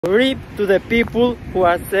RIP to the people who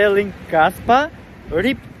are selling Kaspa.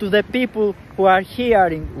 RIP to the people who are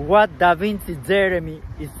hearing what Da Vinci Jeremy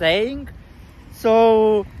is saying.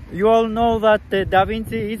 So you all know that Da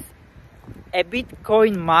Vinci is a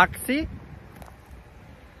Bitcoin maxi.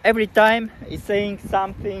 Every time he's saying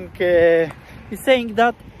something, he's saying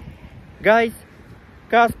that, guys,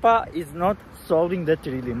 Kaspa is not solving the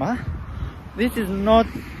trilemma. This is not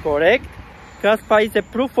correct. Kaspa is a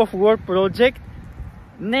proof of work project.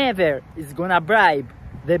 Never is gonna bribe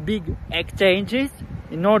the big exchanges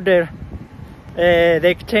in order the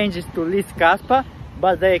exchanges to list Kaspa,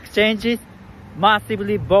 but the exchanges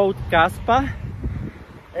massively bought Kaspa.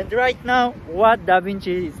 And right now what Da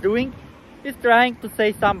Vinci is doing is trying to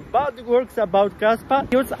say some bad words about Kaspa.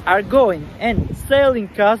 Users are going and selling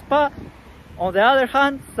Kaspa. On the other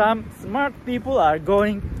hand, some smart people are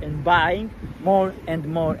going and buying more and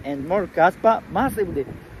more and more Kaspa massively.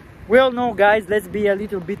 We all know, guys, let's be a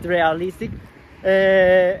little bit realistic.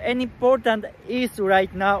 An important issue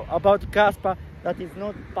right now about Kaspa that is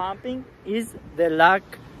not pumping is the lack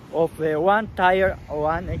of one tier or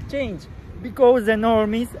one exchange, because the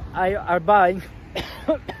normies are buying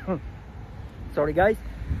sorry guys,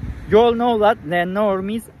 you all know that the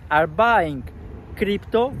normies are buying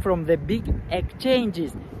crypto from the big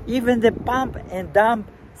exchanges. Even the pump and dump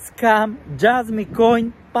scam Jasmine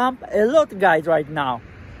Coin pump a lot, guys, right now.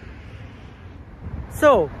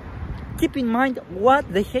 So keep in mind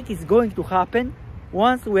what the heck is going to happen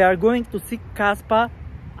once we are going to see Kaspa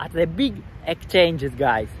at the big exchanges,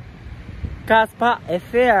 guys. Kaspa, a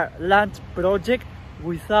fair launch project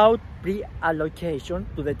without pre-allocation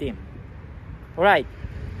to the team. Alright,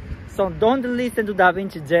 so don't listen to Da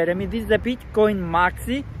Vinci Jeremy. This is a Bitcoin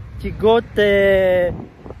maxi. He got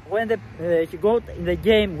he got in the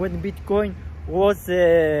game when Bitcoin was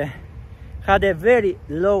had a very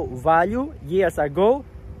low value years ago,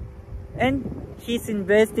 and he's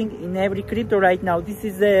investing in every crypto right now. This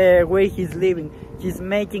is the way he's living. He's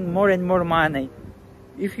making more and more money.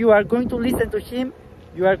 If you are going to listen to him,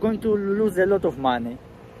 you are going to lose a lot of money.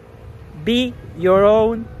 Be your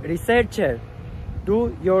own researcher.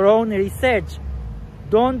 Do your own research.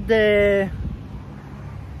 Don't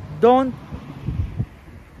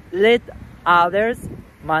let others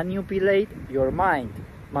manipulate your mind,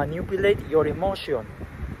 manipulate your emotion.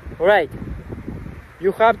 Alright,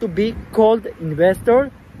 you have to be cold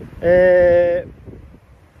investor,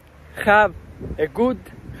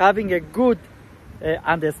 having a good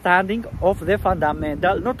understanding of the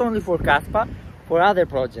fundamental, not only for Kaspa, for other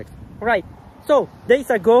projects. Alright, so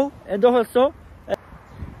days ago and also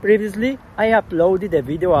previously I uploaded a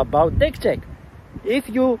video about deck check. If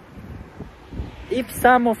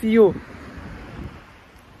some of you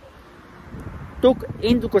took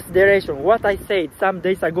into consideration what I said some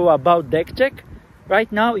days ago about deck check,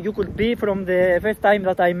 right now you could be, from the first time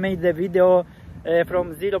that I made the video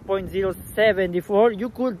from 0.074, you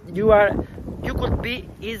could be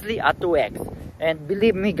easily at 2x. And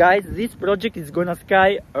believe me, guys, this project is gonna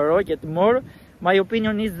skyrocket more. My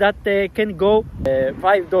opinion is that can go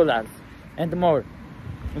 $5 and more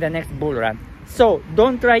in the next bull run. So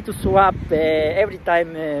don't try to swap every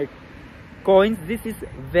time coins. This is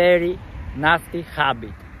very nasty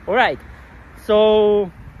habit. Alright, so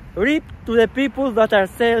RIP to the people that are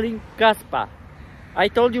selling Kaspa. I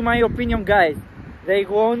told you my opinion, guys. They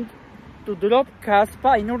want to drop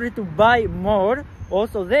Kaspa in order to buy more,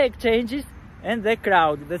 also the exchanges and the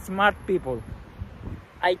crowd, the smart people.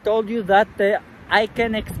 I told you that I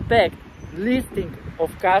can expect listing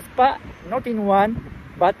of Kaspa not in one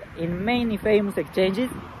but in many famous exchanges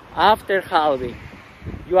after halving.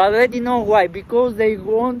 You already know why, because they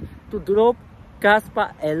want to drop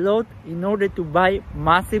Kaspa a lot in order to buy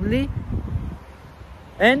massively,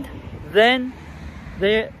 and then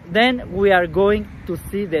we are going to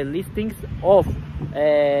see the listings of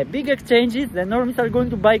big exchanges. The normies are going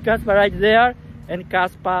to buy Kaspa right there, and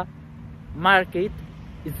Kaspa market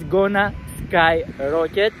is gonna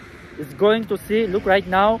skyrocket. It's going to see, look right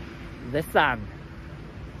now, the sun.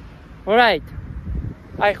 Alright,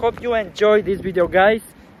 I hope you enjoyed this video, guys.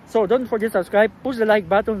 So don't forget to subscribe, push the like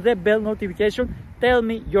button, the bell notification. Tell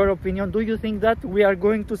me your opinion. Do you think that we are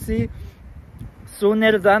going to see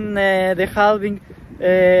sooner than the halving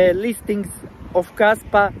listings of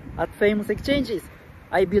Kaspa at famous exchanges?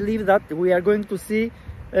 I believe that we are going to see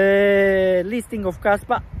listing of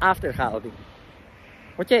Kaspa after halving.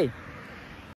 Okay.